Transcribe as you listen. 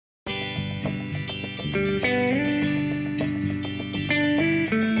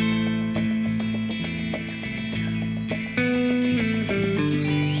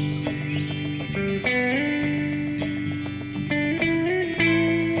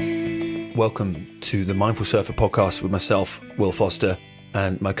Welcome to the Mindful Surfer podcast with myself, Will Foster,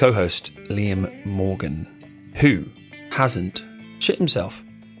 and my co-host, Liam Morgan, who hasn't shit himself.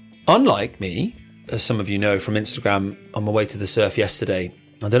 Unlike me, as some of you know from Instagram, on my way to the surf yesterday,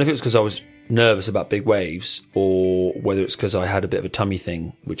 I don't know if it was because I was nervous about big waves or whether it's because I had a bit of a tummy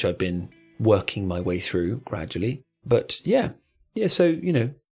thing, which I've been working my way through gradually. But yeah, so, you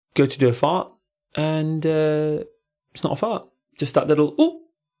know, go to do a fart and it's not a fart. Just that little,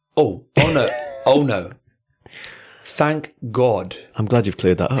 oh no. Thank God. I'm glad you've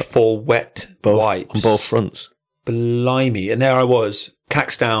cleared that up. For wet wipes. On both fronts. Blimey. And there I was,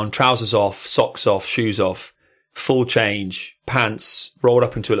 cacks down, trousers off, socks off, shoes off, full change, pants rolled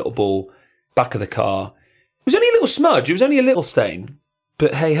up into a little ball, back of the car. It was only a little smudge. It was only a little stain.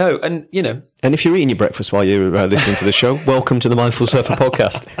 But hey ho. And, you know. And if you're eating your breakfast while you're listening to the show, welcome to the Mindful Surfer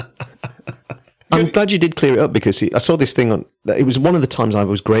podcast. I'm glad you did clear it up because I saw this thing on. It was one of the times I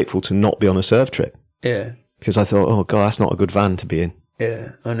was grateful to not be on a surf trip. Yeah. Because I thought, oh God, that's not a good van to be in.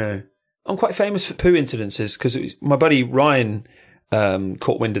 Yeah, I know. I'm quite famous for poo incidences because my buddy Ryan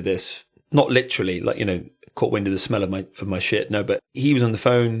caught wind of this. Not literally, like, you know, caught wind of the smell of my shit. No, but he was on the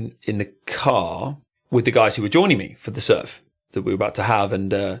phone in the car with the guys who were joining me for the surf that we were about to have,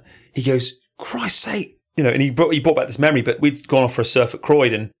 and he goes, "Christ's sake," you know. And he brought back this memory. But we'd gone off for a surf at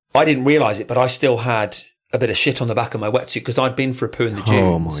Croydon, and I didn't realise it, but I still had a bit of shit on the back of my wetsuit because I'd been for a poo in the dunes.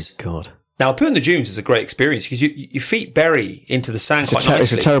 Oh my God. Now, a poo in the dunes is a great experience because your feet bury into the sand quite nicely.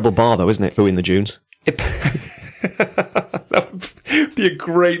 It's a terrible bar though, isn't it? Poo in the dunes. That would be a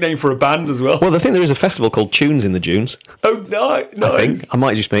great name for a band as well. Well, I think there is a festival called Tunes in the Dunes. Oh, no, nice. I think. I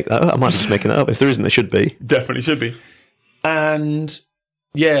might just make that up. I might be just making that up. If there isn't, there should be. Definitely should be. And,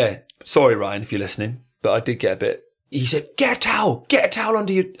 yeah, sorry, Ryan, if you're listening, but I did get a bit. He said, get a towel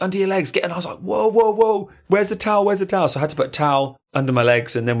under your legs. And I was like, whoa, where's the towel? So I had to put a towel under my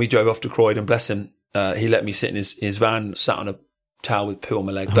legs, and then we drove off to Croydon. Bless him. He let me sit in his van, sat on a towel with poo on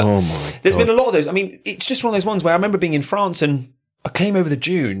my leg. But there's been a lot of those. I mean, it's just one of those ones where I remember being in France, and I came over the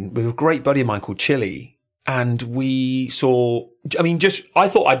dune with a great buddy of mine called Chili, and we saw, I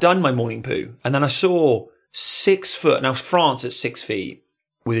thought I'd done my morning poo, and then I saw 6 foot, now France at 6 feet,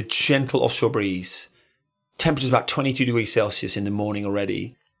 with a gentle offshore breeze, temperatures about 22 degrees Celsius in the morning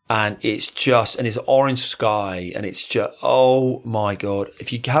already, and it's orange sky, and it's just, oh my God.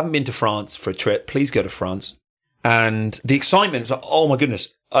 If you haven't been to France for a trip, please go to France. And the excitement was like, oh my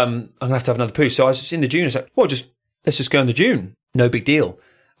goodness, I'm going to have another poo. So I was just in the dune. I was like, well, let's just go in the dune. No big deal.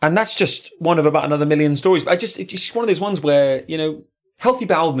 And that's just one of about another million stories. But it's just one of those ones where, you know, healthy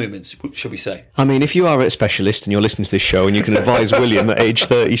bowel movements, should we say. I mean, if you are a specialist and you're listening to this show and you can advise William at age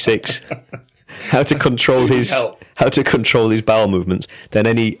 36 how to control his bowel movements, then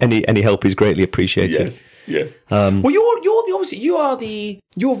any help is greatly appreciated. Yes. Well, you're the opposite.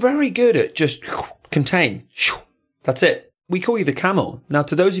 You're very good at just contain. That's it. We call you the camel. Now,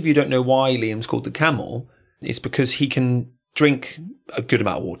 to those of you who don't know why Liam's called the camel, it's because he can drink a good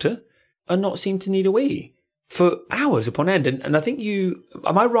amount of water and not seem to need a wee for hours upon end. And I think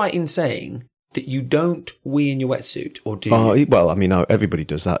am I right in saying that you don't wee in your wetsuit, or do you? Well, I mean, everybody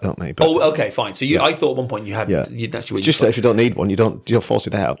does that, don't they? But, okay, fine. So I thought at one point you'd actually wee. Just that if you don't need one, you don't force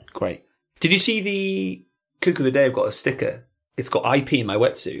it out. Great. Did you see the Kook of the Day? I've got a sticker. It's got I pee in my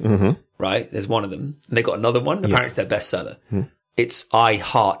wetsuit, right? There's one of them. And they got another one. Apparently it's their bestseller. It's I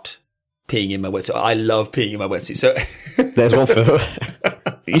heart peeing in my wetsuit. I love peeing in my wetsuit. So there's one for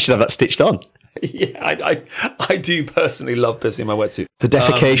you should have that stitched on. Yeah, I do personally love pissing in my wetsuit. The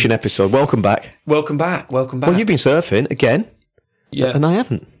defecation episode. Welcome back. Well, you've been surfing again. Yeah. And I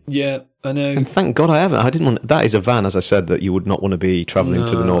haven't. Yeah, I know. And thank God I haven't. I didn't want. That is a van, as I said, that you would not want to be travelling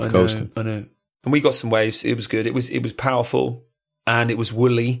to the north coast. I know. And we got some waves. It was good. It was powerful, and it was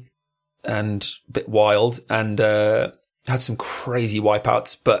woolly and a bit wild, and had some crazy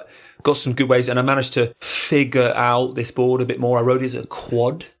wipeouts, but got some good waves. And I managed to figure out this board a bit more. I rode it as a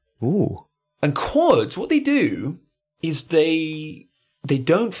quad. Ooh. And quads, what they do is they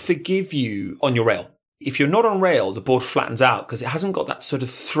don't forgive you on your rail. If you're not on rail, the board flattens out because it hasn't got that sort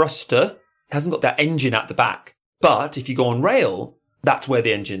of thruster. It hasn't got that engine at the back. But if you go on rail, that's where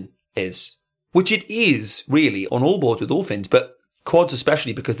the engine is. Which it is, really, on all boards with all fins, but quads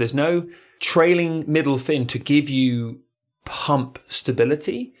especially, because there's no trailing middle fin to give you pump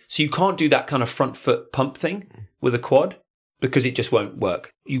stability. So you can't do that kind of front foot pump thing with a quad because it just won't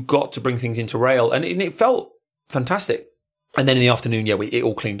work. You've got to bring things into rail, and it felt fantastic. And then in the afternoon, it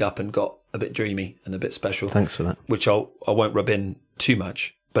all cleaned up and got a bit dreamy and a bit special. Thanks for that. Which I won't rub in too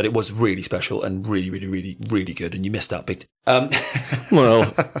much, but it was really special and really, really, really, really good, and you missed out big.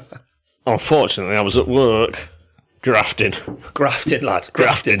 Well... Unfortunately, I was at work. Grafting. Grafting, lad.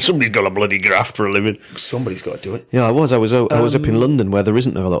 Grafting. Somebody's got a bloody graft for a living. Somebody's got to do it. Yeah, I was up in London where there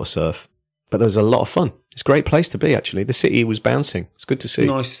isn't a lot of surf, but there's a lot of fun. It's a great place to be, actually. The city was bouncing. It's good to see.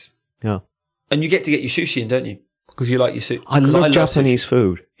 Nice. Yeah. And you get to get your sushi in, don't you? Because you like your sushi. I love Japanese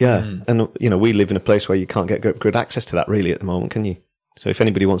food. Yeah. And, we live in a place where you can't get good access to that really at the moment, can you? So if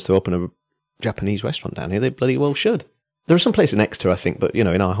anybody wants to open a Japanese restaurant down here, they bloody well should. There are some places next to, I think, but, in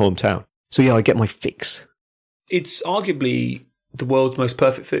our hometown. So, yeah, I get my fix. It's arguably the world's most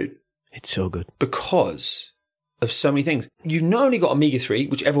perfect food. It's so good. Because of so many things. You've not only got omega-3,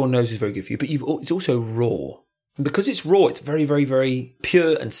 which everyone knows is very good for you, but it's also raw. And because it's raw, it's very, very, very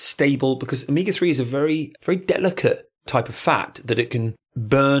pure and stable, because omega-3 is a very, very delicate type of fat that it can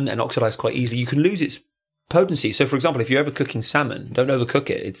burn and oxidize quite easily. You can lose its potency. So, for example, if you're ever cooking salmon, don't overcook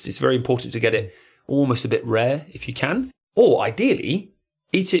it. It's very important to get it almost a bit rare if you can. Or, ideally,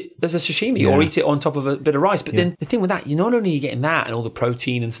 eat it as a sashimi or eat it on top of a bit of rice. But then the thing with that, you're not only getting that and all the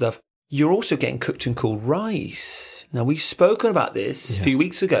protein and stuff, you're also getting cooked and cooled rice. Now, we've spoken about this a few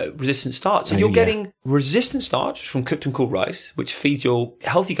weeks ago, resistant starch. So you're getting resistant starch from cooked and cooled rice, which feeds your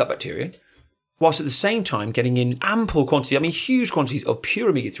healthy gut bacteria, whilst at the same time getting in ample quantity, huge quantities of pure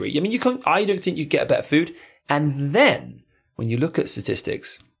omega-3. I don't think you get a better food. And then, when you look at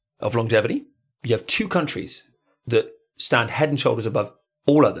statistics of longevity, you have two countries that stand head and shoulders above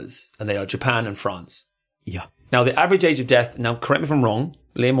all others, and they are Japan and France. Yeah. Now, the average age of death, now correct me if I'm wrong,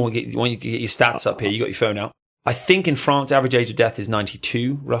 Liam, I want you to get your stats up here. You got your phone out. I think in France, average age of death is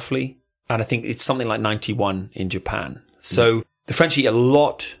 92, roughly. And I think it's something like 91 in Japan. So the French eat a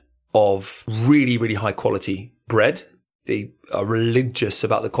lot of really, really high quality bread. They are religious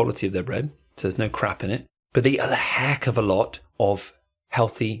about the quality of their bread. So there's no crap in it. But they eat a heck of a lot of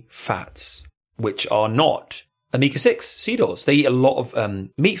healthy fats, which are not omega-6 seed oils. They eat a lot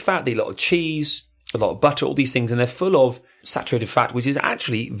of meat fat. They eat a lot of cheese, a lot of butter, all these things, and they're full of saturated fat, which is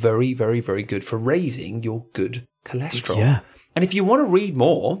actually very, very, very good for raising your good cholesterol. Yeah. And if you want to read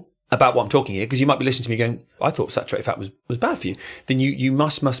more about what I'm talking here, because you might be listening to me going, I thought saturated fat was bad for you, then you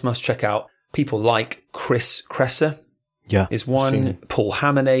must check out people like Chris Kresser. Yeah. Is one. Paul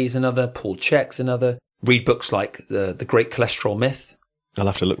Hamonay is another. Paul Chek's another. Read books like The Great Cholesterol Myth. I'll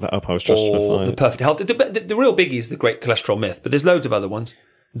have to look that up. I was just trying to find The Perfect Health. The real biggie is The Great Cholesterol Myth, but there's loads of other ones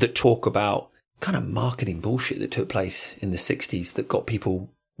that talk about kind of marketing bullshit that took place in the 60s that got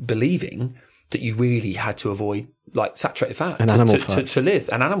people believing that you really had to avoid like saturated fat and animal fats to live,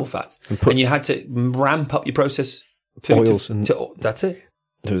 and animal fats, and you had to ramp up your processed food oils that's it.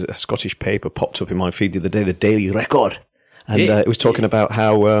 There was a Scottish paper popped up in my feed the other day, the Daily Record, and it was talking about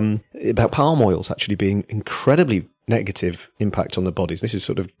how about palm oils actually being incredibly negative impact on the bodies. This is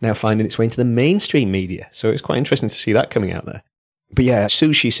sort of now finding its way into the mainstream media, so it's quite interesting to see that coming out there. But yeah,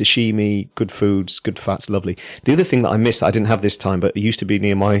 sushi, sashimi, good foods, good fats, lovely. The other thing that I missed that I didn't have this time, but it used to be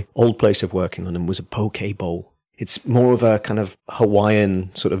near my old place of work in London, was a poke bowl. It's more of a kind of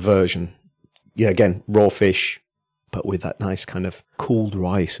Hawaiian sort of version. Yeah, again, raw fish, but with that nice kind of cooled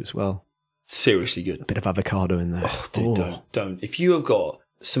rice as well. Seriously good. A bit of avocado in there. Oh, dude, don't. If you have got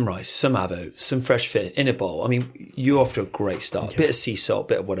some rice, some avo, some fresh fish in a bowl, you're off to a great start. A bit of sea salt,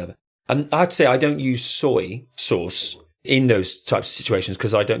 bit of whatever. And I have to say, I don't use soy sauce in those types of situations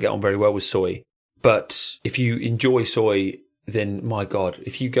because I don't get on very well with soy. But if you enjoy soy, then my God,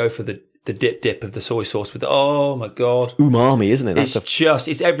 if you go for the dip of the soy sauce with oh my God. It's umami, isn't it?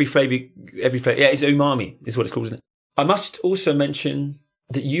 It's every flavour. Yeah, it's umami is what it's called, isn't it? I must also mention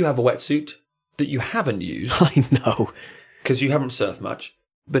that you have a wetsuit that you haven't used. I know. Because you haven't surfed much.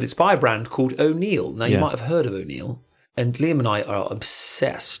 But it's by a brand called O'Neill. Now, you might have heard of O'Neill. And Liam and I are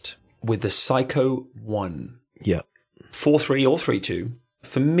obsessed with the Psycho 1. Yeah. 4.3 or 3.2.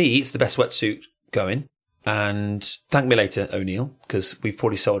 For me, it's the best wetsuit going. And thank me later, O'Neill, because we've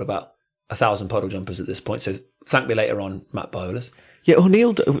probably sold about 1,000 puddle jumpers at this point. So thank me later on, Matt Biolas. Yeah,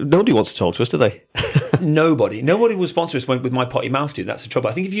 O'Neill, nobody wants to talk to us, do they? Nobody will sponsor us with my potty mouth, dude. That's the trouble.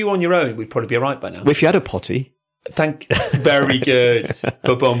 I think if you were on your own, we'd probably be all right by now. Well, if you had a potty. Very good.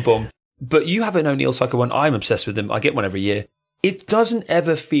 Boom. But you have an O'Neill Psycho 1. I'm obsessed with them. I get one every year. It doesn't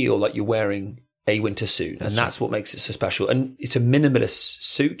ever feel like you're wearing a winter suit, and that's what makes it so special. And it's a minimalist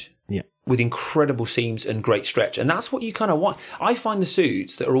suit with incredible seams and great stretch, and that's what you kind of want. I find the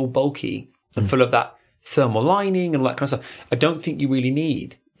suits that are all bulky and full of that thermal lining and all that kind of stuff, I don't think you really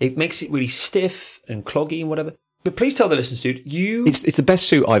need. It makes it really stiff and cloggy and whatever. But please tell the listeners, dude, It's the best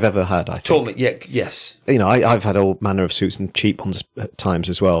suit I've ever had, I think. Told me, yes. I've had all manner of suits and cheap ones at times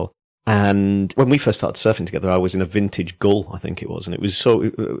as well. And when we first started surfing together, I was in a vintage Gull, I think it was. And it was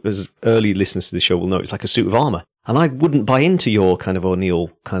as early listeners to the show will know, it's like a suit of armour. And I wouldn't buy into your kind of O'Neill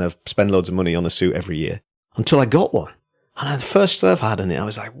kind of spend loads of money on a suit every year. until I got one. And the first surf I had in it, I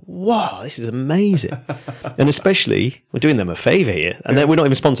was like, wow, this is amazing. And especially, we're doing them a favour here. And then we're not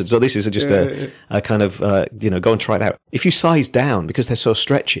even sponsored, so this is just a kind of, go and try it out. If you size down, because they're so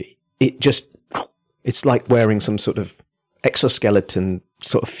stretchy, it's like wearing some sort of exoskeleton,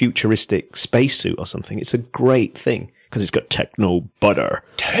 sort of futuristic spacesuit or something. It's a great thing, because it's got techno butter.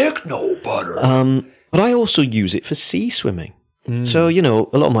 Techno butter! But I also use it for sea swimming. So, a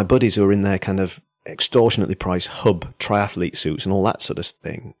lot of my buddies who are in their kind of extortionately priced hub triathlete suits and all that sort of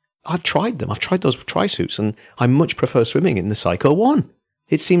thing, I've tried them. I've tried those tri-suits, and I much prefer swimming in the Psycho 1.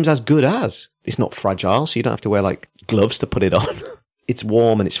 It seems as good as. It's not fragile, so you don't have to wear, like, gloves to put it on. It's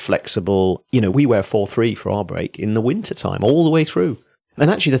warm and it's flexible. We wear 4-3 for our break in the winter time, all the way through. And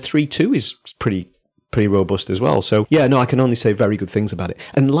actually the 3-2 is pretty robust as well. So, I can only say very good things about it.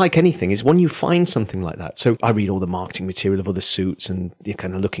 And like anything, is when you find something like that. So I read all the marketing material of other suits, and you're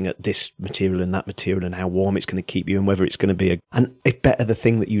kind of looking at this material and that material and how warm it's going to keep you and whether it's going to be and it's better the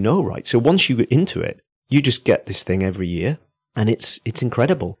thing that you know, right? So once you get into it, you just get this thing every year, and it's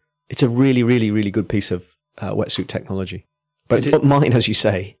incredible. It's a really, really, really good piece of wetsuit technology. But mine, as you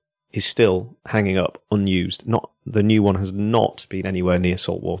say, is still hanging up unused. The new one has not been anywhere near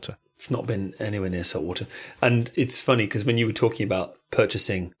saltwater. It's not been anywhere near saltwater. And it's funny because when you were talking about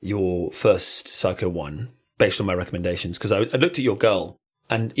purchasing your first Psycho 1, based on my recommendations, because I looked at your girl,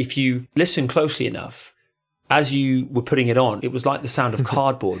 and if you listen closely enough, as you were putting it on, it was like the sound of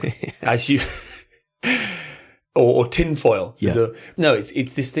cardboard as you, or tinfoil. Yeah. No,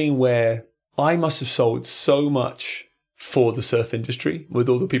 it's this thing where I must have sold so much for the surf industry with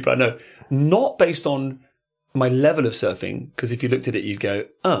all the people I know, not based on my level of surfing, because if you looked at it, you'd go,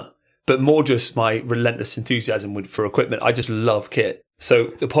 but more just my relentless enthusiasm for equipment. I just love kit.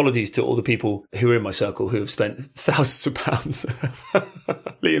 So apologies to all the people who are in my circle who have spent thousands of pounds.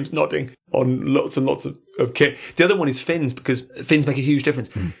 Liam's nodding on lots and lots of kit. The other one is fins, because fins make a huge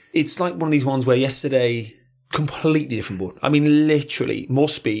difference. It's like one of these ones where yesterday, completely different board. I mean, literally more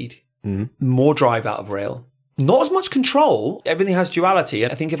speed, more drive out of rail, not as much control. Everything has duality.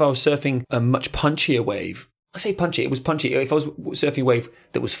 And I think if I was surfing a much punchier wave, I say punchy, it was punchy. If I was surfing a wave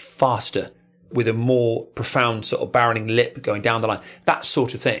that was faster, with a more profound sort of barreling lip going down the line, that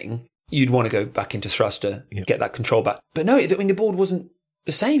sort of thing, you'd want to go back into thruster, get that control back. But no, the board wasn't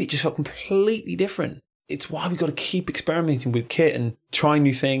the same. It just felt completely different. It's why we've got to keep experimenting with kit and trying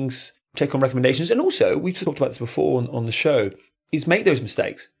new things, take on recommendations. And also, we've talked about this before on the show, is make those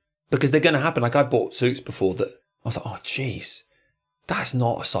mistakes, because they're going to happen. Like, I bought suits before that I was like, oh, geez, that's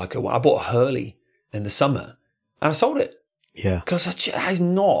not a Psycho 1. I bought a Hurley in the summer, and I sold it. Yeah. Because that is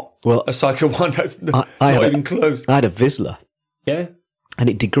not a Psycho 1. That's not even close. I had a Vizsla. Yeah. And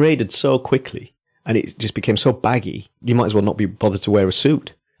it degraded so quickly, and it just became so baggy, you might as well not be bothered to wear a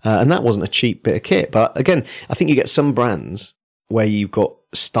suit. And that wasn't a cheap bit of kit. But again, I think you get some brands where you've got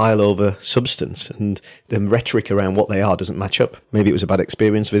style over substance, and the rhetoric around what they are doesn't match up. Maybe it was a bad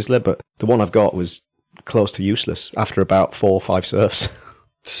experience, Vizsla, but the one I've got was close to useless after about 4 or 5 surfs.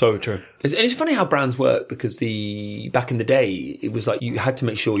 So true. And it's funny how brands work, because back in the day, it was like you had to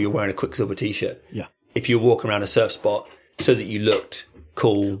make sure you're wearing a Quicksilver t-shirt. Yeah. If you're walking around a surf spot, so that you looked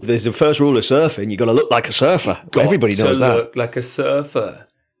cool. There's the first rule of surfing, you've got to look like a surfer. Everybody knows that. Look like a surfer.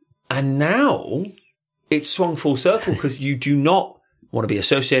 And now it's swung full circle, because you do not want to be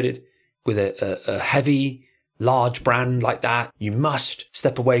associated with a heavy, large brand like that. You must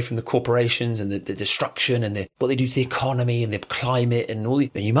step away from the corporations and the destruction and what they do to the economy and the climate and all.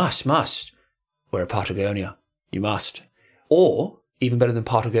 And you must wear a Patagonia. You must. Or, even better than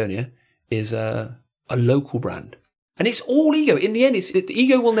Patagonia, is a local brand. And it's all ego. In the end, the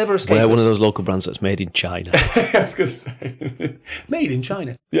ego will never escape us. One of those local brands that's made in China. I was going to say. Made in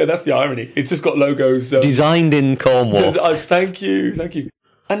China. Yeah, that's the irony. It's just got logos. Designed in Cornwall. Thank you.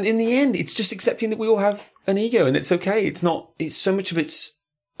 And in the end, it's just accepting that we all have an ego, and it's okay. It's so much of it's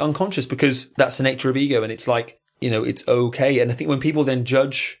unconscious, because that's the nature of ego. And it's like, it's okay. And I think when people then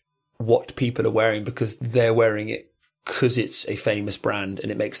judge what people are wearing because they're wearing it because it's a famous brand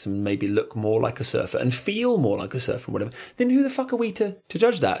and it makes them maybe look more like a surfer and feel more like a surfer or whatever, then who the fuck are we to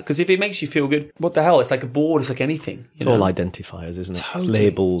judge that? Because if it makes you feel good, what the hell? It's like a board. It's like anything. It's all identifiers, isn't it? Totally. It's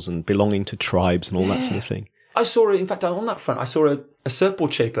labels and belonging to tribes and all that sort of thing. I saw, in fact, on that front, I saw a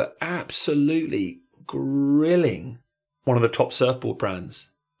surfboard shaper absolutely grilling one of the top surfboard brands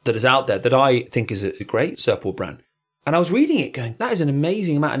that is out there that I think is a great surfboard brand. And I was reading it going, that is an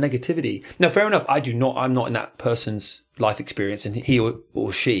amazing amount of negativity. Now, fair enough, I'm not in that person's life experience, and he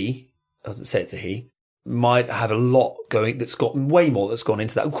or she, I wouldn't say it's a he, might have a lot going that's got way more that's gone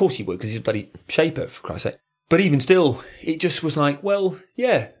into that. Of course he would, because he's a bloody shaper, for Christ's sake. But even still, it just was like, well,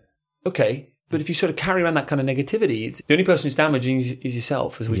 yeah, okay. But if you sort of carry around that kind of negativity, it's the only person who's damaging is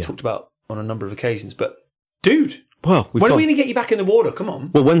yourself, as we talked about on a number of occasions. But, dude, well, when are we going to get you back in the water? Come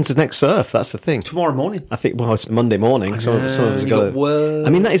on. Well, when's the next surf? That's the thing. Tomorrow morning. I think, well, it's Monday morning. Some of us have got to... I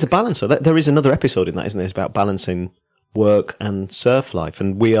mean, that is a balance. So there is another episode in that, isn't there? It's about balancing work and surf life.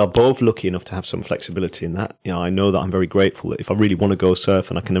 And we are both lucky enough to have some flexibility in that. You know, I know that I'm very grateful that if I really want to go surf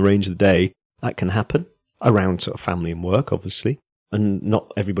and I can arrange the day, that can happen around sort of family and work, obviously. And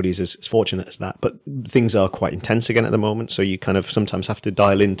not everybody's as fortunate as that. But things are quite intense again at the moment. So you kind of sometimes have to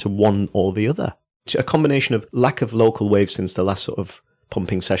dial into one or the other. It's a combination of lack of local waves since the last sort of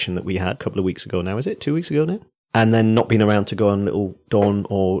pumping session that we had a couple of weeks ago now. Is it 2 weeks ago now? And then not being around to go on a little Dawn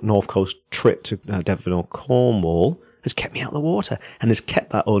or North Coast trip to Devon or Cornwall has kept me out of the water and has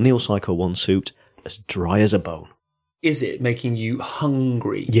kept that O'Neill Psycho 1 suit as dry as a bone. Is it making you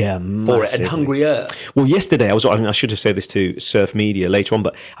hungry? Yeah, for it and hungrier? Well, yesterday I should have said this to Surf Media later on,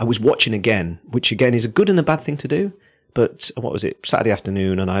 but I was watching again, which again is a good and a bad thing to do. But what was it? Saturday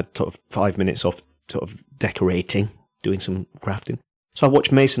afternoon, and I had sort of 5 minutes off sort of decorating, doing some grafting. So I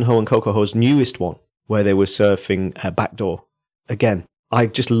watched Mason Ho and Coco Ho's newest one, where they were surfing backdoor. Again, I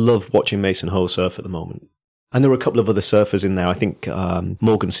just love watching Mason Ho surf at the moment. And there were a couple of other surfers in there. I think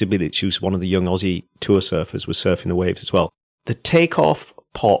Morgan Sibilic, who's one of the young Aussie tour surfers, was surfing the waves as well. The takeoff,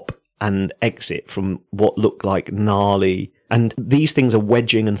 pop, and exit from what looked like gnarly, and these things are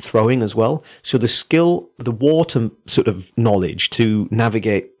wedging and throwing as well. So the skill, the water sort of knowledge to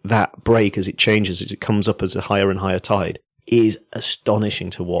navigate that break as it changes, as it comes up as a higher and higher tide, is astonishing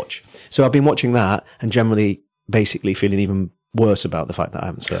to watch. So I've been watching that and generally basically feeling even worse about the fact that I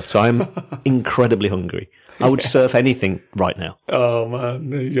haven't surfed. So I'm incredibly hungry. I would surf anything right now. Oh, man,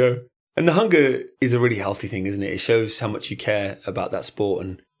 there you go. And the hunger is a really healthy thing, isn't it? It shows how much you care about that sport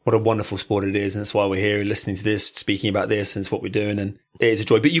and what a wonderful sport it is. And that's why we're here listening to this, speaking about this, and it's what we're doing. And it is a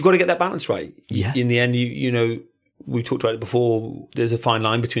joy. But you've got to get that balance right. Yeah. In the end, you know, we talked about it before, there's a fine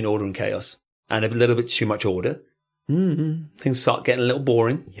line between order and chaos. And a little bit too much order, things start getting a little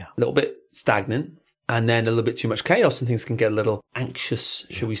boring, a little bit stagnant. And then a little bit too much chaos and things can get a little anxious,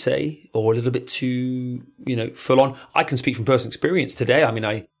 shall we say, or a little bit too, full on. I can speak from personal experience today. I mean,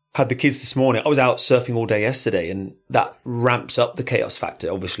 I had the kids this morning. I was out surfing all day yesterday, and that ramps up the chaos factor,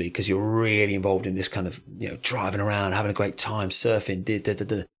 obviously, because you're really involved in this kind of, driving around, having a great time,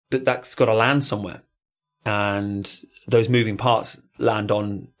 surfing, but that's got to land somewhere. And those moving parts land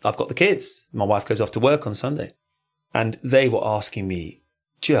on, I've got the kids. My wife goes off to work on Sunday. And they were asking me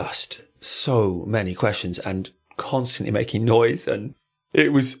just so many questions and constantly making noise, and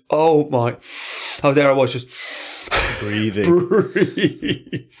it was there I was just breathe.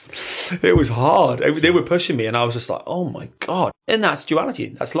 It was hard. They were pushing me and I was just like, oh my God. And that's duality,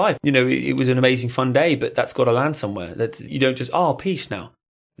 that's life. It was an amazing fun day, but that's got to land somewhere. You don't just peace now.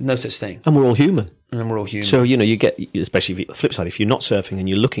 There's no such thing. And we're all human. So, you get, especially if the flip side, if you're not surfing and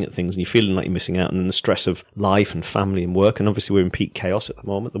you're looking at things and you're feeling like you're missing out, and then the stress of life and family and work, and obviously we're in peak chaos at the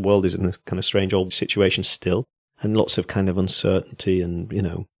moment. The world is in a kind of strange old situation still, and lots of kind of uncertainty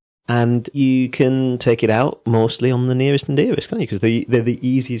and you can take it out mostly on the nearest and dearest, can't you? Because they're the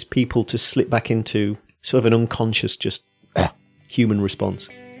easiest people to slip back into sort of an unconscious, just human response.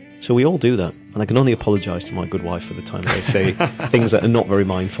 So we all do that. And I can only apologise to my good wife for the time they say things that are not very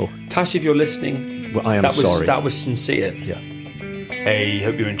mindful. Tash, if you're listening, I am sorry. That was sincere. Yeah. Hey,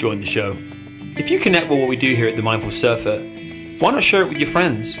 hope you're enjoying the show. If you connect with what we do here at The Mindful Surfer, why not share it with your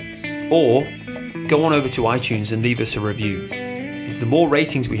friends? Or go on over to iTunes and leave us a review. Because the more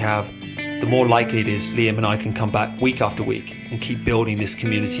ratings we have, the more likely it is Liam and I can come back week after week and keep building this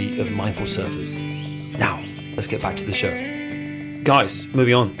community of mindful surfers. Now, let's get back to the show. Guys,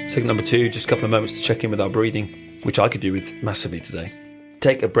 moving on. Segment number 2, just a couple of moments to check in with our breathing, which I could do with massively today.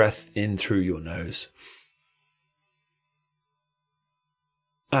 Take a breath in through your nose.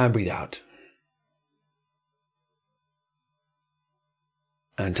 And breathe out.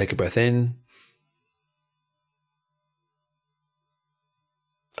 And take a breath in.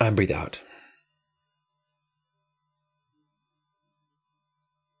 And breathe out.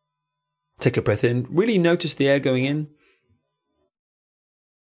 Take a breath in. Really notice the air going in.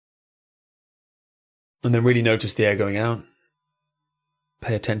 And then really notice the air going out.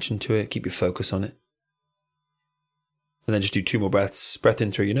 Pay attention to it. Keep your focus on it. And then just do 2 more breaths. Breath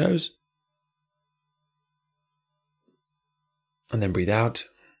in through your nose. And then breathe out.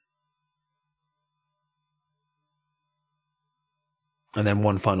 And then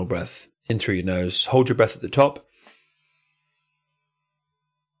 1 final breath in through your nose. Hold your breath at the top.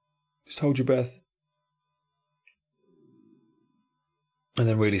 Just hold your breath. And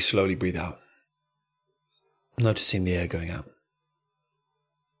then really slowly breathe out. Noticing the air going out.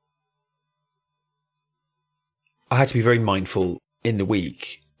 I had to be very mindful in the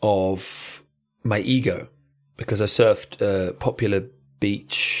week of my ego because I surfed a popular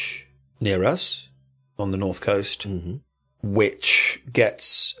beach near us on the north coast, which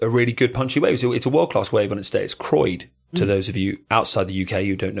gets a really good punchy wave. So it's a world-class wave on its day. It's Croyd. To those of you outside the UK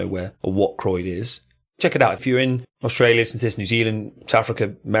who don't know where or what Croyd is, check it out. If you're in Australia, since this, New Zealand, South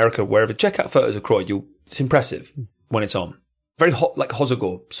Africa, America, wherever, check out photos of Croyd. It's impressive when it's on. Very hot, like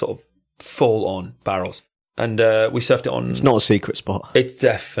Hossegor, sort of full-on barrels. And we surfed it on... It's not a secret spot. It's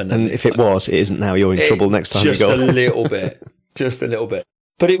definitely... And if it was, it isn't now. You're in trouble next time you go. Just a little bit. Just a little bit.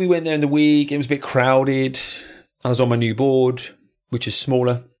 But we went there in the week. It was a bit crowded. I was on my new board, which is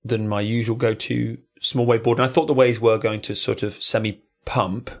smaller than my usual go-to small wave board. And I thought the waves were going to sort of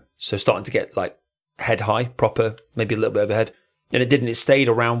semi-pump. So starting to get like head high, proper, maybe a little bit overhead. And it didn't. It stayed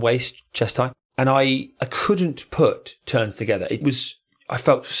around waist, chest high. And I couldn't put turns together. I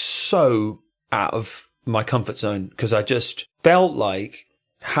felt so out of my comfort zone because I just felt like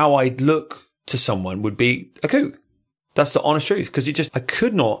how I'd look to someone would be a kook. That's the honest truth. Because I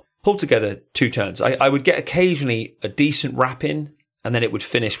could not pull together two turns. I would get occasionally a decent wrap in, and then it would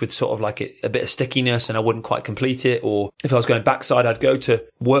finish with sort of like a bit of stickiness and I wouldn't quite complete it. Or if I was going backside, I'd go to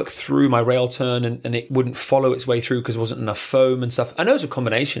work through my rail turn and it wouldn't follow its way through because there wasn't enough foam and stuff. I know it's a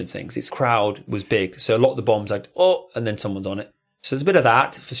combination of things. Its crowd was big. So a lot of the bombs and then someone's on it. So there's a bit of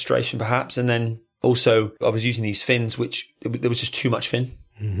that, frustration perhaps. And then also I was using these fins, which there was just too much fin.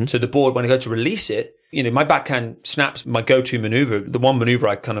 Mm-hmm. So the board, when I go to release it, my backhand snaps, my go-to maneuver, the one maneuver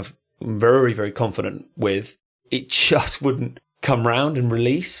I kind of am very, very confident with, it just wouldn't come round and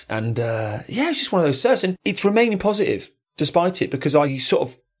release. And it's just one of those surfs. And it's remaining positive despite it because I sort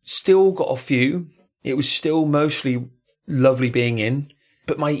of still got a few. It was still mostly lovely being in.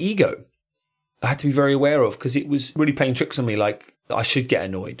 But my ego, I had to be very aware of because it was really playing tricks on me. Like I should get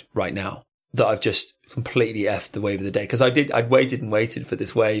annoyed right now that I've just completely effed the wave of the day. Because I'd waited and waited for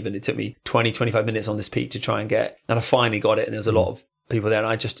this wave and it took me 20, 25 minutes on this peak to try and get. And I finally got it and there was a lot of people there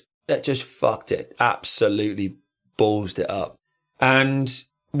and that just fucked it. Absolutely ballsed it up. And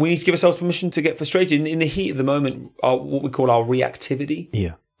we need to give ourselves permission to get frustrated. In the heat of the moment, what we call our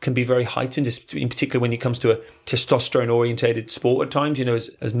reactivity can be very heightened, in particular when it comes to a testosterone-orientated sport at times,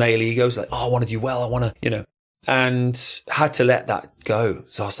 as male egos, like, I want to do well, I want to, and had to let that go.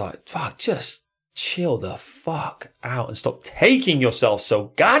 So I was like, fuck, just chill the fuck out and stop taking yourself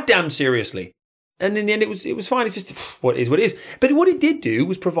so goddamn seriously. And in the end, it was fine. It's just what it is. But what it did do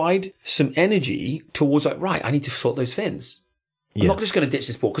was provide some energy towards like, right, I need to sort those fins. I'm not just going to ditch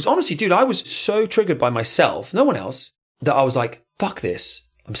this board. Because honestly, dude, I was so triggered by myself, no one else, that I was like, fuck this.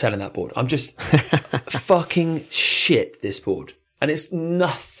 I'm selling that board. I'm just fucking shit this board. And it's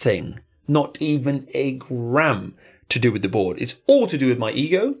nothing, not even a gram to do with the board. It's all to do with my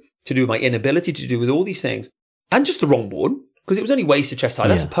ego, to do with my inability, to do with all these things. And just the wrong board. Because it was only waist to chest high.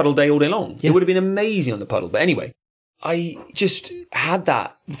 That's a puddle day all day long. Yeah. It would have been amazing on the puddle. But anyway, I just had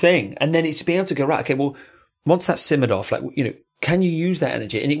that thing. And then it's being able to go, right, okay, well, once that's simmered off, like, can you use that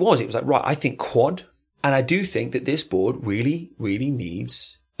energy? And it was like, right, I think quad. And I do think that this board really, really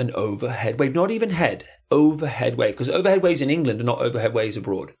needs an overhead wave. Not even head, overhead wave. Because overhead waves in England are not overhead waves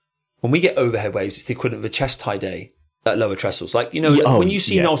abroad. When we get overhead waves, it's the equivalent of a chest high day at lower trestles. Like, when you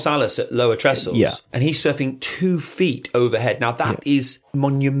see Noel Salas at lower trestles and he's surfing 2 feet overhead. Now that is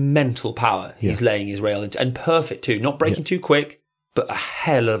monumental power. He's laying his rail into, and perfect too. Not breaking too quick, but a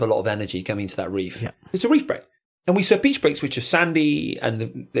hell of a lot of energy coming into that reef. Yeah. It's a reef break. And we surf beach breaks, which are sandy,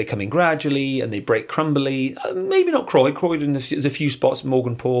 and they come in gradually, and they break crumbly. Maybe not Croyd. There's a few spots.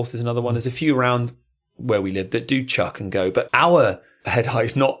 Morganport is another one. There's a few around where we live that do chuck and go. But our head height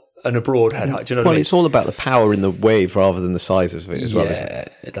is not an abroad head height. Do you know what I mean? It's all about the power in the wave rather than the size of it as well, isn't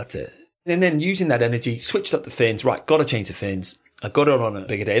it? Yeah, that's it. And then using that energy, switched up the fins. Right, got to change the fins. I got it on a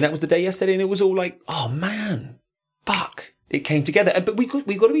bigger day. And that was the day yesterday, and it was all like, oh, man, fuck. It came together. But we got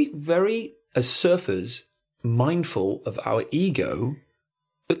to be very, as surfers, mindful of our ego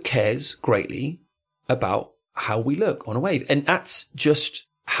that cares greatly about how we look on a wave. And that's just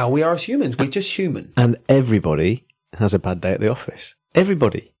how we are as humans. We're just human. And everybody has a bad day at the office.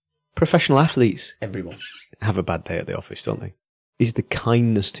 Everybody. Professional athletes. Everyone. Have a bad day at the office, don't they? Is the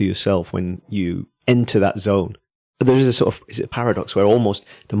kindness to yourself when you enter that zone. There is a paradox where almost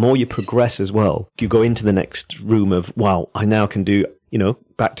the more you progress as well, you go into the next room of, wow, I now can do,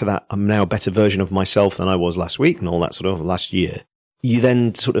 back to that, I'm now a better version of myself than I was last week and all that sort of last year. You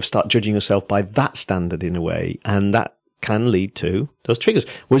then sort of start judging yourself by that standard in a way, and that can lead to those triggers.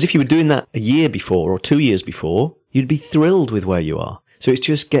 Whereas if you were doing that a year before or 2 years before, you'd be thrilled with where you are. So it's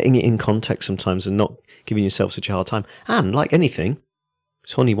just getting it in context sometimes and not giving yourself such a hard time. And like anything,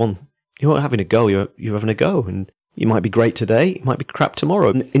 it's only one. You're not having a go, you're having a go. And You might be great today, it might be crap tomorrow.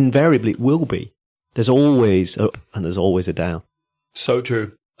 And invariably, it will be. There's always up and there's always a down. So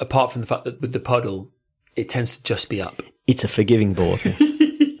true. Apart from the fact that with the puddle, it tends to just be up. It's a forgiving board.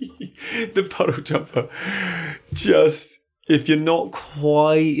 The puddle jumper, just, if you're not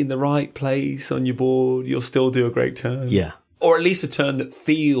quite in the right place on your board, you'll still do a great turn. Yeah. Or at least a turn that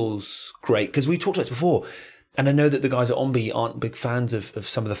feels great. Because we talked about this before, and I know that the guys at Ombi aren't big fans of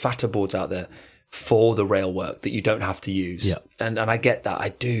some of the fatter boards out there for the rail work that you don't have to use. Yeah. And I get that.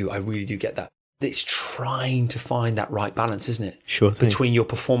 I really do get that. It's trying to find that right balance, isn't it? Sure thing. Between your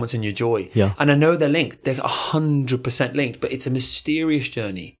performance and your joy. Yeah. And I know they're linked. They're 100% linked, but it's a mysterious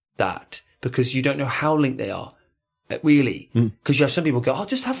journey, that, because you don't know how linked they are. Really. Because you have some people go, oh,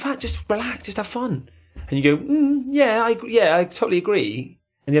 just have fun, just relax, just have fun. And you go, yeah, I totally agree.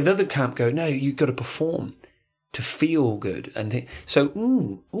 And the other camp go, no, you've got to perform to feel good. And so,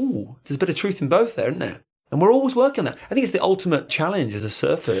 there's a bit of truth in both there, isn't there? And we're always working on that. I think it's the ultimate challenge as a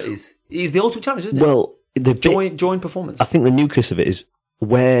surfer is the ultimate challenge, isn't it? Well, the joy and performance. I think the nucleus of it is,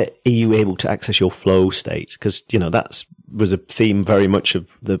 where are you able to access your flow state? Because, that was a theme very much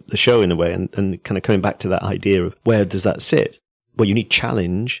of the show in a way, and kind of coming back to that idea of where does that sit? Well, you need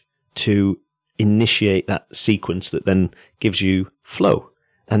challenge to initiate that sequence that then gives you flow.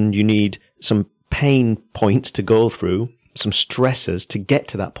 And you need some pain points to go through, some stressors to get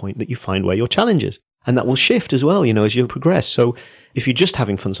to that point that you find where your challenge is. And that will shift as well, as you progress. So if you're just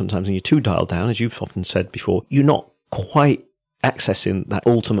having fun sometimes and you're too dialed down, as you've often said before, you're not quite accessing that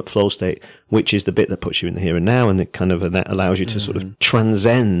ultimate flow state, which is the bit that puts you in the here and now, and it kind of that allows you to sort of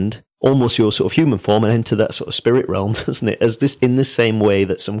transcend almost your sort of human form and enter that sort of spirit realm, doesn't it? As this, in the same way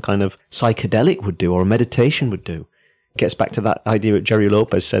that some kind of psychedelic would do or a meditation would do. It gets back to that idea that Jerry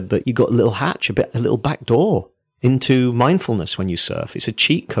Lopez said, that you got a little hatch, a little back door into mindfulness when you surf. It's a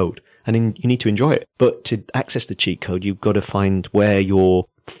cheat code, and you need to enjoy it. But to access the cheat code, you've got to find where your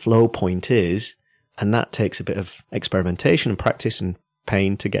flow point is. And that takes a bit of experimentation and practice and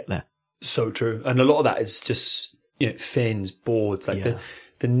pain to get there. So true. And a lot of that is just, fins, boards, like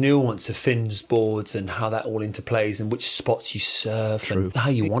the nuance of fins, boards, and how that all interplays, and which spots you surf and how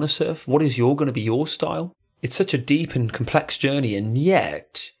you want to surf. What is going to be your style? It's such a deep and complex journey, and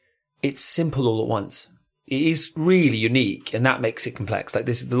yet it's simple all at once. It is really unique, and that makes it complex. Like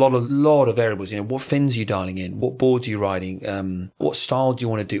there's a lot of variables. What fins are you dialing in? What boards are you riding? What style do you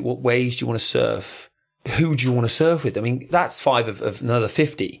want to do? What waves do you want to surf? Who do you want to surf with? I mean, that's 5 of another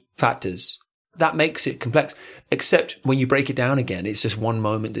 50 factors. That makes it complex. Except when you break it down again, it's just one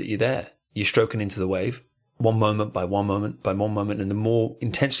moment that you're there. You're stroking into the wave, one moment by one moment by one moment, and the more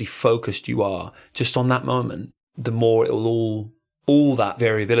intensely focused you are just on that moment, the more it will all that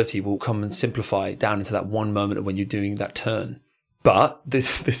variability will come and simplify down into that one moment of when you're doing that turn. But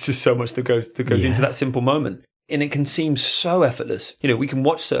there's just so much that goes into that simple moment. And it can seem so effortless. We can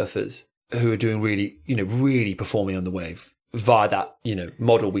watch surfers who are doing really, really performing on the wave via that,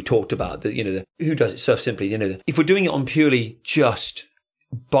 model we talked about, the who does it surf simply, if we're doing it on purely just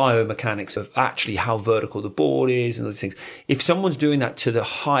biomechanics of actually how vertical the board is and those things, if someone's doing that to the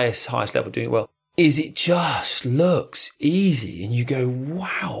highest level, doing it well, is it just looks easy, and you go,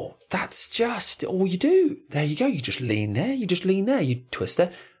 wow, that's just all you do. There you go. You just lean there. You twist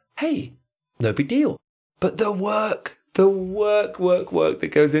there. Hey, no big deal. But the work that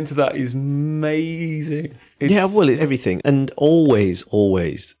goes into that is amazing. It's everything. And always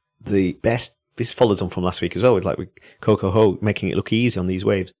the best. This follows on from last week as well, with Coco Ho making it look easy on these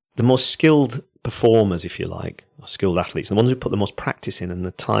waves. The most skilled performers, if you like, or skilled athletes, the ones who put the most practice in and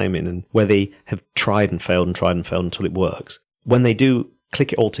the time in, and where they have tried and failed until it works, when they do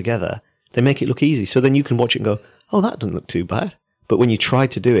click it all together, they make it look easy. So then you can watch it and go, oh, that doesn't look too bad. But when you try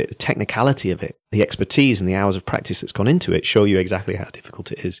to do it, the technicality of it, the expertise and the hours of practice that's gone into it show you exactly how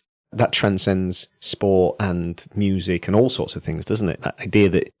difficult it is. That transcends sport and music and all sorts of things, doesn't it? That idea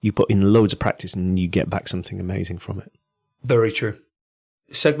that you put in loads of practice and you get back something amazing from it. Very true.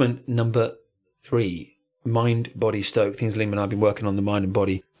 Segment number 3, mind, body, stoke. Things Liam and I have been working on the mind and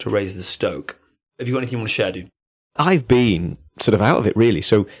body to raise the stoke. Have you got anything you want to share, dude? I've been sort of out of it, really.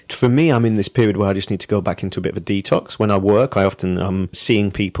 So for me, I'm in this period where I just need to go back into a bit of a detox. When I work, I often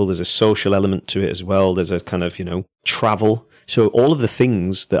seeing people. There's a social element to it as well. There's a kind of, travel. So all of the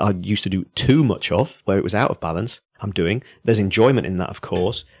things that I used to do too much of, where it was out of balance, I'm doing. There's enjoyment in that, of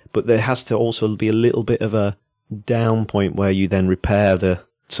course, but there has to also be a little bit of a down point where you then repair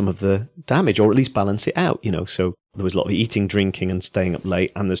some of the damage, or at least balance it out, So there was a lot of eating, drinking, and staying up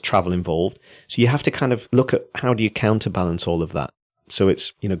late, and there's travel involved. So you have to kind of look at how do you counterbalance all of that. So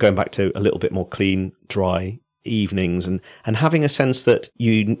it's, going back to a little bit more clean, dry evenings and having a sense that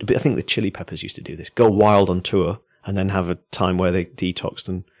I think the Chili Peppers used to do this, go wild on tour and then have a time where they detoxed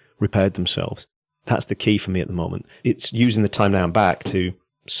and repaired themselves. That's the key for me at the moment. It's using the time now back to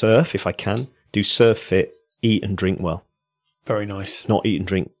surf if I can, do surf fit, eat and drink well. Very nice. Not eat and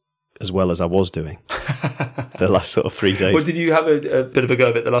drink as well as I was doing the last sort of 3 days. Well, did you have a bit of a go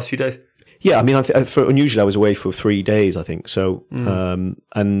of it the last few days? Yeah, I mean, unusually I was away for 3 days, I think. So,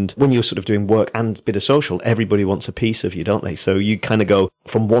 and when you're sort of doing work and a bit of social, everybody wants a piece of you, don't they? So you kind of go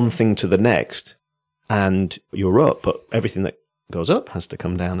from one thing to the next and you're up, but everything that goes up has to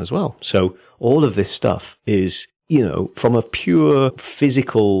come down as well. So all of this stuff is, you know, from a pure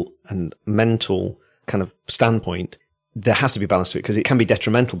physical and mental kind of standpoint, there has to be balance to it because it can be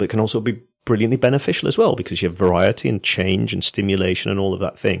detrimental, but it can also be brilliantly beneficial as well because you have variety and change and stimulation and all of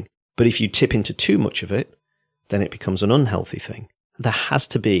that thing. But if you tip into too much of it, then it becomes an unhealthy thing. There has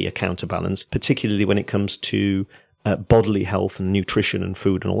to be a counterbalance, particularly when it comes to bodily health and nutrition and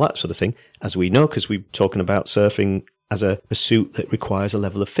food and all that sort of thing, as we know, because we're talking about surfing as a suit that requires a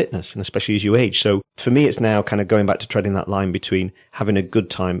level of fitness, and especially as you age. So for me, it's now kind of going back to treading that line between having a good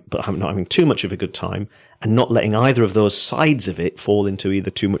time, but not having too much of a good time, and not letting either of those sides of it fall into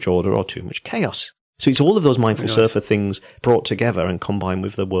either too much order or too much chaos. So it's all of those mindful surfer things brought together and combined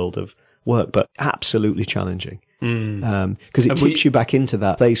with the world of work, but absolutely challenging. Because it tips you back into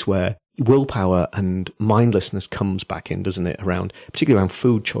that place where willpower and mindlessness comes back in, doesn't it? Particularly around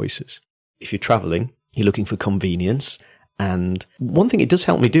food choices. If you're traveling, you're looking for convenience. And one thing it does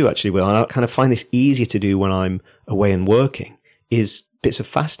help me do, actually, Will, and I kind of find this easier to do when I'm away and working, is bits of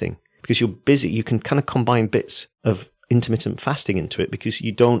fasting. Because you're busy, you can kind of combine bits of intermittent fasting into it because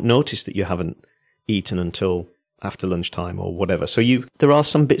you don't notice that you haven't eaten until after lunchtime or whatever. So there are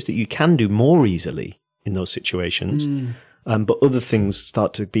some bits that you can do more easily in those situations, but other things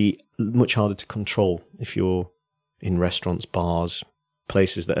start to be much harder to control if you're in restaurants, bars,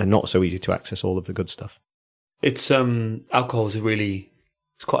 places that are not so easy to access all of the good stuff. It's alcohol is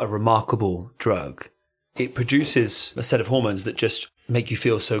it's quite a remarkable drug. It produces a set of hormones that just make you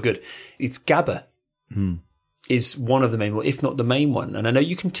feel so good. It's GABA. Is one of the main, if not the main one. And I know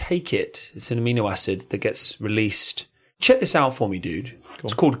you can take it. It's an amino acid that gets released. Check this out for me, dude.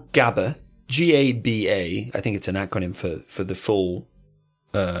 It's called GABA. GABA. I think it's an acronym for the full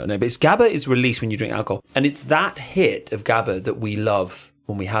no, but it's GABA is released when you drink alcohol. And it's that hit of GABA that we love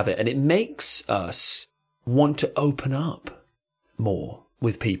when we have it. And it makes us want to open up more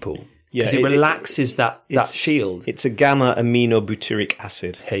with people. Because it relaxes that shield. It's a gamma aminobutyric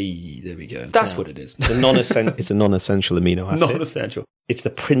acid. Hey, there we go. That's what it is. It's a non-essential amino acid. Non-essential. It's the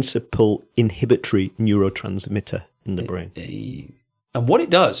principal inhibitory neurotransmitter in the brain. Hey. And what it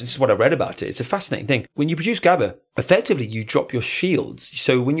does, this is what I read about it, it's a fascinating thing. When you produce GABA, effectively you drop your shields.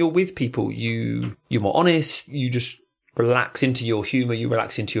 So when you're with people, you're more honest, you just relax into your humor, you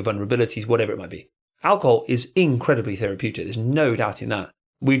relax into your vulnerabilities, whatever it might be. Alcohol is incredibly therapeutic. There's no doubt in that.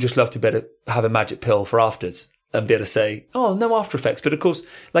 We just love to be able to have a magic pill for afters and be able to say, oh, no after effects. But of course,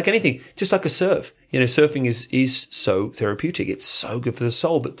 like anything, just like a surf, surfing is so therapeutic. It's so good for the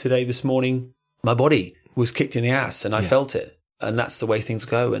soul. But this morning, my body was kicked in the ass and I felt it. And that's the way things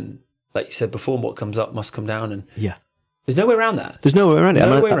go. And like you said before, what comes up must come down. And there's no way around that. There's no way around it.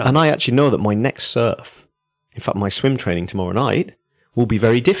 And I actually know that my next surf, in fact, my swim training tomorrow night, will be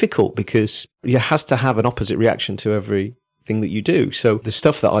very difficult because it has to have an opposite reaction to every thing that you do. So the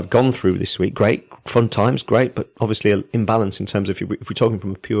stuff that I've gone through this week, great, fun times, great, but obviously an imbalance in terms of if we're talking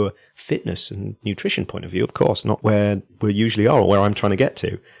from a pure fitness and nutrition point of view, of course, not where we usually are or where I'm trying to get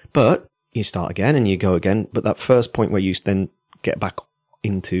to. But you start again and you go again. But that first point where you then get back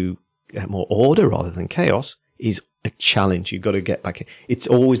into more order rather than chaos is a challenge. You've got to get back in. It's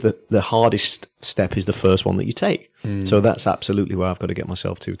always the hardest step is the first one that you take. So that's absolutely where I've got to get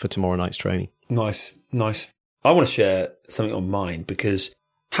myself to for tomorrow night's training. Nice. I want to share something on mine because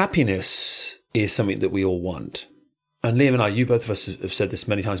happiness is something that we all want. And Liam and I, you both of us have said this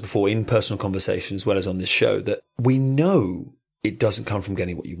many times before in personal conversation as well as on this show, that we know it doesn't come from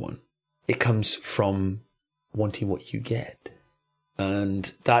getting what you want. It comes from wanting what you get.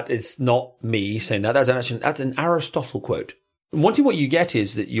 And that is not me saying that. That's an Aristotle quote. Wanting what you get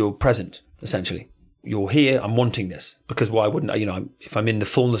is that you're present, essentially. You're here, I'm wanting this. Because why wouldn't I? If I'm in the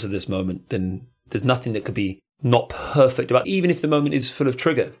fullness of this moment, then there's nothing that could be not perfect about, even if the moment is full of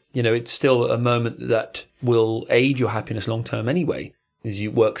trigger. It's still a moment that will aid your happiness long term anyway. As you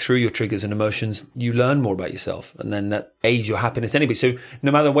work through your triggers and emotions, you learn more about yourself, and then that aids your happiness anyway. So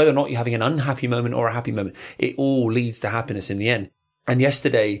no matter whether or not you're having an unhappy moment or a happy moment, it all leads to happiness in the end. And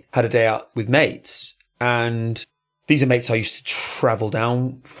yesterday had a day out with mates, and these are mates I used to travel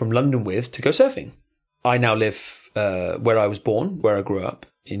down from London with to go surfing. I now live where I was born, where I grew up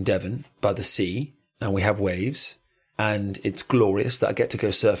in Devon, by the sea, and we have waves. And it's glorious that I get to go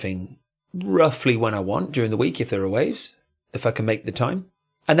surfing roughly when I want during the week if there are waves, if I can make the time.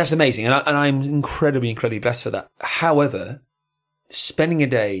 And that's amazing. And I'm incredibly, incredibly blessed for that. However, spending a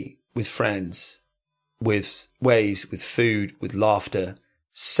day with friends, with waves, with food, with laughter,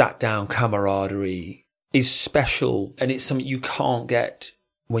 sat down camaraderie is special. And it's something you can't get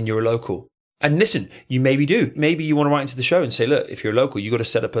when you're a local. And listen, you maybe do. Maybe you want to write into the show and say, look, if you're a local, you've got to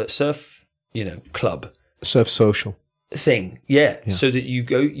set up a surf, club. Surf social. Thing. Yeah. So that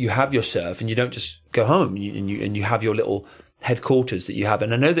you have your surf and you don't just go home and you have your little headquarters that you have.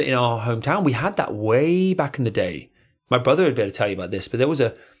 And I know that in our hometown, we had that way back in the day. My brother would be able to tell you about this, but there was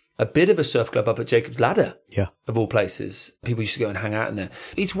a bit of a surf club up at Jacob's Ladder. Yeah. Of all places. People used to go and hang out in there.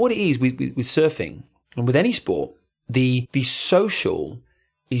 It's what it is with surfing and with any sport. The social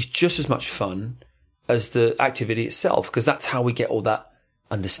is just as much fun as the activity itself, because that's how we get all that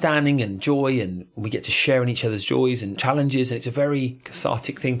understanding and joy, and we get to share in each other's joys and challenges, and it's a very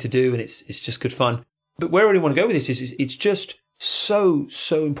cathartic thing to do, and it's just good fun. But where I really want to go with this is it's just so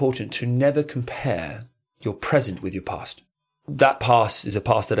important to never compare your present with your past. That past is a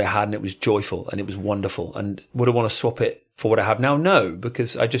past that I had, and it was joyful and it was wonderful. And would I want to swap it for what I have now? No,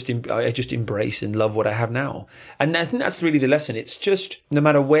 because I just embrace and love what I have now. And I think that's really the lesson. It's just no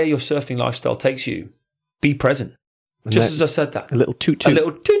matter where your surfing lifestyle takes you, be present. And just as I said that. A little toot-toot.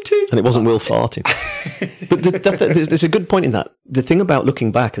 And it wasn't Will farting. But there's a good point in that. The thing about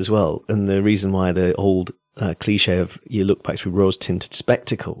looking back as well, and the reason why the old cliche of you look back through rose-tinted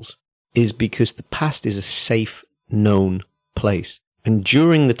spectacles, is because the past is a safe, known place. And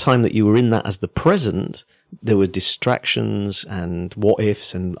during the time that you were in that as the present, there were distractions and what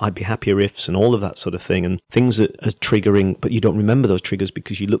ifs and I'd be happier ifs and all of that sort of thing, and things that are triggering, but you don't remember those triggers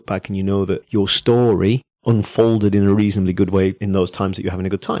because you look back and you know that your story unfolded in a reasonably good way in those times that you're having a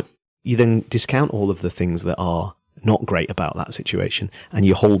good time. You then discount all of the things that are not great about that situation, and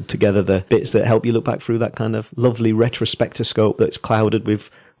you hold together the bits that help you look back through that kind of lovely retrospectoscope that's clouded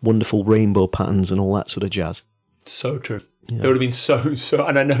with wonderful rainbow patterns and all that sort of jazz. So true. Yeah. There would have been so,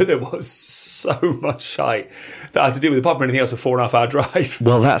 and I know there was so much shite that I had to deal with, apart from anything else, a 4.5 hour drive.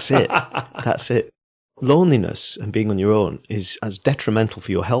 Well, that's it. That's it. Loneliness and being on your own is as detrimental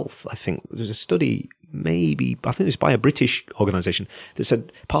for your health. I think there's a study, I think it was by a British organisation, that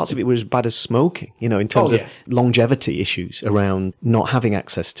said parts of it were as bad as smoking, in terms of longevity issues around not having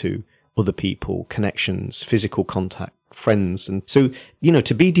access to other people, connections, physical contact, friends. And so,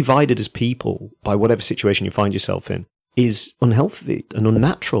 to be divided as people by whatever situation you find yourself in is unhealthy and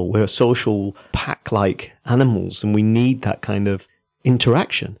unnatural. We're a social pack-like animals, and we need that kind of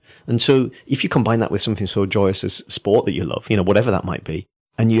interaction. And so if you combine that with something so joyous as sport that you love, whatever that might be,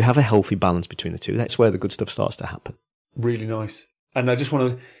 and you have a healthy balance between the two, that's where the good stuff starts to happen. Really nice. And I just want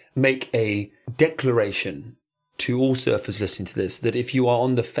to make a declaration to all surfers listening to this, that if you are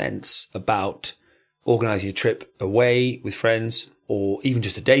on the fence about organising a trip away with friends, or even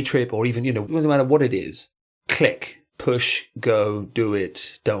just a day trip, or even, no matter what it is, click, push, go, do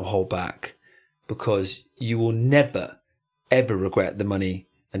it, don't hold back, because you will never, ever regret the money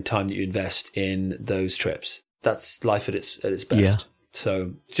and time that you invest in those trips. That's life at its best. Yeah.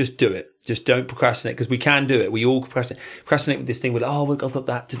 So just do it. Just don't procrastinate, because we can do it. We all procrastinate with this thing with, I've got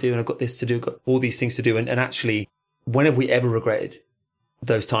that to do and I've got this to do, I've got all these things to do. And actually, when have we ever regretted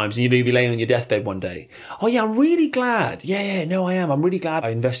those times? And you'll be laying on your deathbed one day. Oh yeah, I'm really glad. Yeah, no, I am. I'm really glad I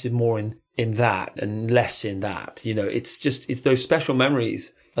invested more in that and less in that. It's those special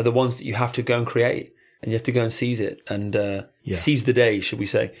memories are the ones that you have to go and create. And you have to go and seize it and seize the day, should we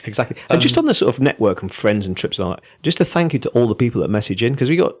say. Exactly. And just on the sort of network and friends and trips and all that, just a thank you to all the people that message in, because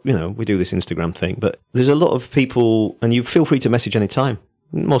we do this Instagram thing, but there's a lot of people, and you feel free to message anytime,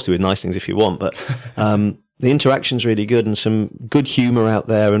 mostly with nice things if you want, but the interaction's really good and some good humour out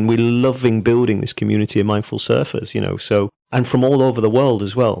there, and we're loving building this community of mindful surfers, so, and from all over the world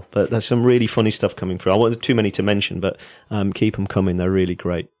as well. But there's some really funny stuff coming through. I want too many to mention, but keep them coming. They're really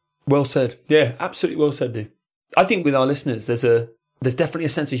great. Well said. Yeah, absolutely well said, dude. I think with our listeners, there's definitely a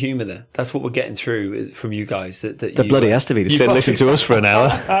sense of humour there. That's what we're getting through from you guys. That there bloody has to be to sit and listen to us for an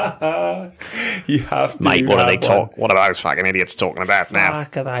hour. You have to. Mate, what are those fucking idiots talking about now?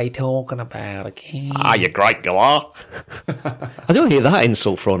 What are they talking about again? You're great, you are. I don't hear that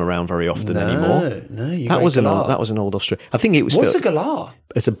insult thrown around very often anymore. No, that was an old Australian. I think it was. What's a galah?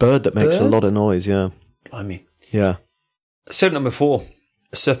 It's a bird that makes a lot of noise. Yeah. Yeah. Segment number 4.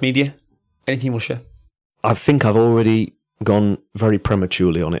 Surf media. Anything you want to share? I think I've already gone very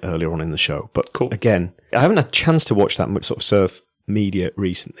prematurely on it earlier on in the show. But cool. Again, I haven't had a chance to watch that much sort of surf media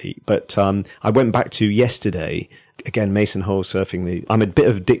recently, but I went back to yesterday. Again, Mason Ho surfing I'm a bit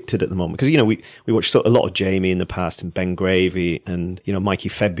addicted at the moment because, we watched a lot of Jamie in the past and Ben Gravy and, Mikey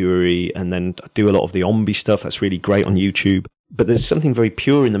February, and then I do a lot of the Ombi stuff. That's really great on YouTube. But there's something very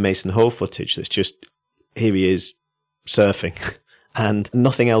pure in the Mason Ho footage that's just, here he is surfing and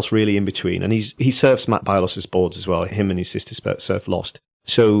nothing else really in between. And he surfs Matt Bylos's boards as well. Him and his sister surf Lost.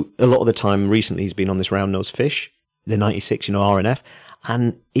 So a lot of the time recently he's been on this round-nosed fish, the 96, RNF,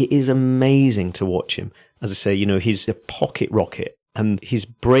 and it is amazing to watch him. As I say, he's a pocket rocket, and his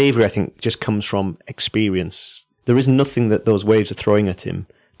bravery, I think, just comes from experience. There is nothing that those waves are throwing at him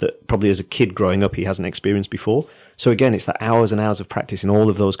that probably as a kid growing up he hasn't experienced before. So again, it's that hours and hours of practice in all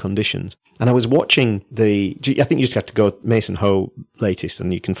of those conditions. And I was watching I think you just have to go Mason Ho latest,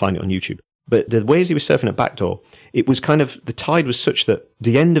 and you can find it on YouTube. But the waves he was surfing at Backdoor, it was kind of, the tide was such that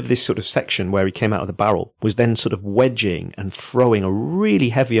the end of this sort of section where he came out of the barrel was then sort of wedging and throwing a really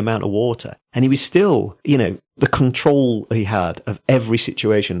heavy amount of water. And he was still, the control he had of every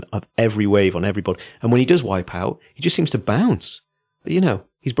situation, of every wave on every board. And when he does wipe out, he just seems to bounce.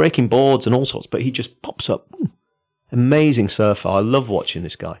 He's breaking boards and all sorts, but he just pops up. Amazing surfer. I love watching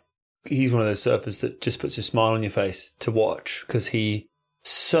this guy. He's one of those surfers that just puts a smile on your face to watch because he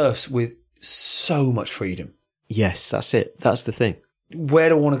surfs with so much freedom. Yes, that's it. That's the thing. Where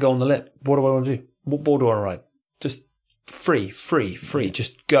do I want to go on the lip? What do I want to do? What board do I want to ride? Just free.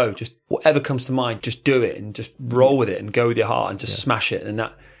 Just go. Just whatever comes to mind, just do it and just roll with it and go with your heart and just smash it. And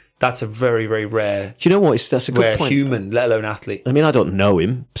that's a very, very rare. Do you know what? That's a good rare point. Human, let alone athlete. I mean, I don't know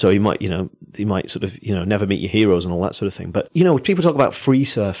him, so he might sort of, never meet your heroes and all that sort of thing. But, people talk about free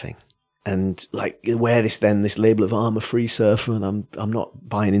surfing. And wear this label of I'm a free surfer and I'm not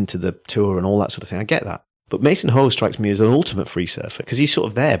buying into the tour and all that sort of thing. I get that. But Mason Ho strikes me as an ultimate free surfer because he's sort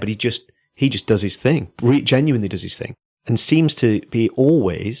of there, but he just does his thing, genuinely does his thing, and seems to be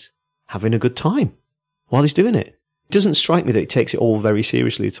always having a good time while he's doing it. It doesn't strike me that he takes it all very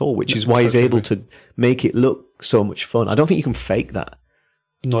seriously at all, which is why he's able to make it look so much fun. I don't think you can fake that.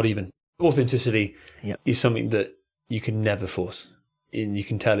 Not even. Authenticity is something that you can never force. And you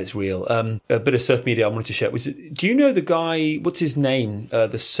can tell it's real. A bit of surf media I wanted to share. Do you know the guy, what's his name?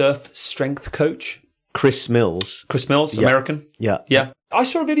 The surf strength coach? Chris Mills. American? Yeah. I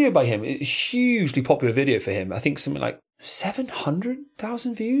saw a video by him. A hugely popular video for him. I think something like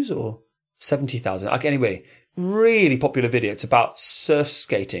 700,000 views or 70,000. Anyway, really popular video. It's about surf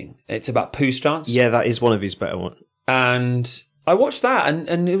skating. It's about poo stance. Yeah, that is one of his better ones. And I watched that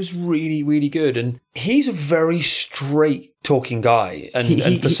and it was really, really good. And he's a very straight talking guy.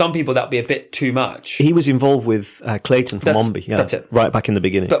 And for some people, that'd be a bit too much. He was involved with Clayton from Ombi. Yeah, that's it. Right back in the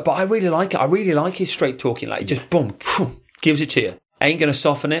beginning. But I really like it. I really like his straight talking. Like, he just, boom, gives it to you. Ain't going to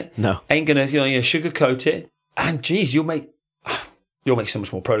soften it. No. Ain't going to sugarcoat it. And geez, you'll make so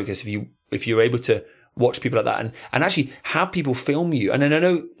much more progress if you're able to watch people like that and actually have people film you. And then I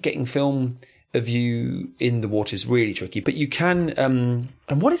know getting film of you in the water is really tricky, but you can. And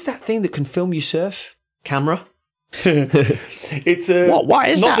what is that thing that can film you surf? Camera. It's a what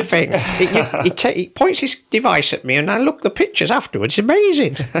is that thing? It points his device at me, and I look the pictures afterwards. It's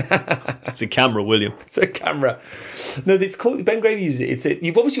amazing. It's a camera, William. It's a camera. No, it's called Ben Gravy uses it.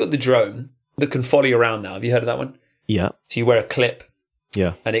 You've obviously got the drone that can follow you around now. Have you heard of that one? Yeah. So you wear a clip.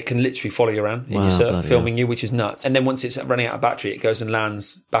 Yeah. And it can literally follow you around in your surf, filming you, which is nuts. And then once it's running out of battery, it goes and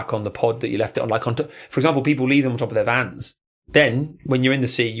lands back on the pod that you left it on. Like for example, people leave them on top of their vans. Then, when you're in the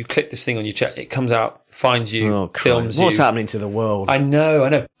sea, you click this thing on your chest, it comes out, finds you, films you. What's happening to the world? I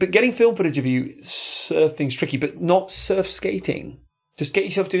know. But getting film footage of you surfing's tricky, but not surf skating. Just get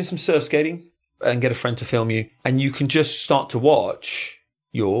yourself doing some surf skating and get a friend to film you. And you can just start to watch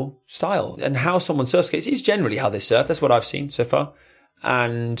your style. And how someone surf skates is generally how they surf. That's what I've seen so far.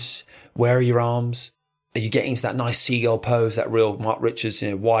 And where are your arms? Are you getting into that nice seagull pose, that real Mark Richards,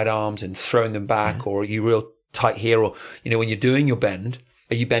 wide arms and throwing them back? Or are you real tight here? Or, when you're doing your bend,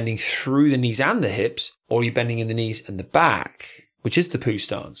 are you bending through the knees and the hips? Or are you bending in the knees and the back, which is the poo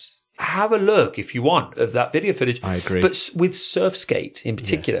stance? Have a look, if you want, of that video footage. I agree. But with surf skate in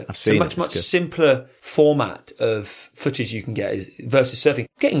particular, I've seen it's a much simpler format of footage you can get versus surfing.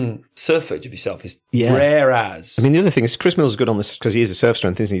 Getting surf footage of yourself is rare as. I mean, the other thing is Chris Mills is good on this because he is a surf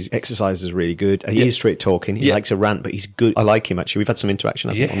strength, isn't he? His exercise is really good. He is straight talking. He likes a rant, but he's good. I like him, actually. We've had some interaction,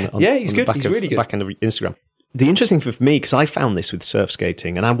 I think, he's good. He's really good. Back end of Instagram. The interesting thing for me, because I found this with surf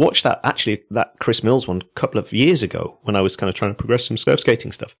skating, and I watched that Chris Mills one a couple of years ago when I was kind of trying to progress some surf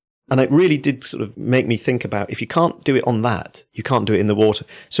skating stuff. And it really did sort of make me think about, if you can't do it on that, you can't do it in the water.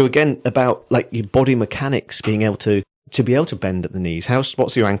 So again, about like your body mechanics, being able to to be able to bend at the knees,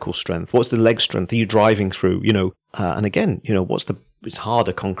 what's your ankle strength? What's the leg strength? Are you driving through, and again, it's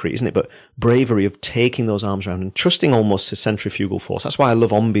harder concrete, isn't it? But bravery of taking those arms around and trusting almost to centrifugal force. That's why I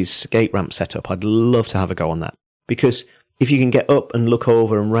love Ombi's skate ramp setup. I'd love to have a go on that. Because if you can get up and look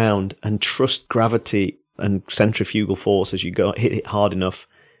over and round and trust gravity and centrifugal force as you go, hit it hard enough,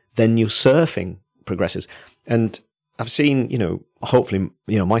 then your surfing progresses. And I've seen, hopefully,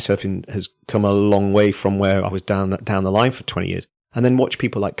 my surfing has come a long way from where I was down the line for 20 years. And then watch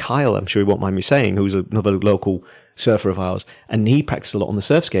people like Kyle, I'm sure he won't mind me saying, who's another local surfer of ours, and he practiced a lot on the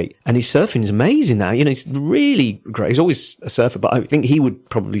surf skate. And his surfing is amazing now. He's really great. He's always a surfer, but I think he would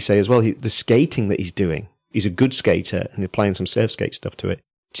probably say as well, the skating that he's doing, he's a good skater and applying some surf skate stuff to it.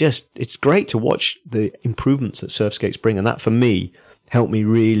 It's great to watch the improvements that surf skates bring. And that, for me, helped me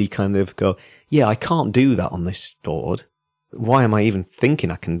really kind of go, yeah, I can't do that on this board. Why am I even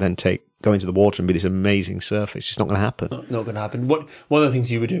thinking I can then go into the water and be this amazing surfer? It's just not going to happen. Not going to happen. One of the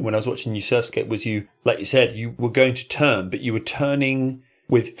things you were doing when I was watching you surf skate was like you said, you were going to turn, but you were turning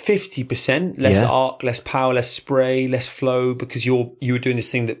with 50% less arc, less power, less spray, less flow, because you were doing this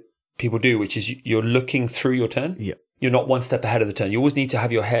thing that people do, which is you're looking through your turn. Yeah. You're not one step ahead of the turn. You always need to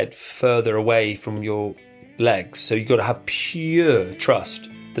have your head further away from your legs. So you've got to have pure trust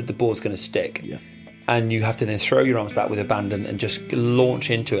that the board's going to stick. Yeah. And you have to then throw your arms back with abandon and just launch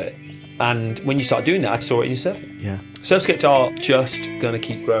into it. And when you start doing that, I saw it in your surfing. Yeah. Surf skates are just going to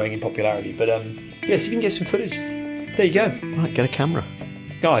keep growing in popularity. But yes, you can get some footage. There you go. Right, get a camera.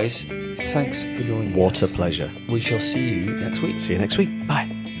 Guys, thanks for joining us. What a pleasure. We shall see you next week. See you next week.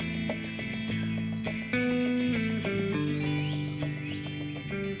 Bye.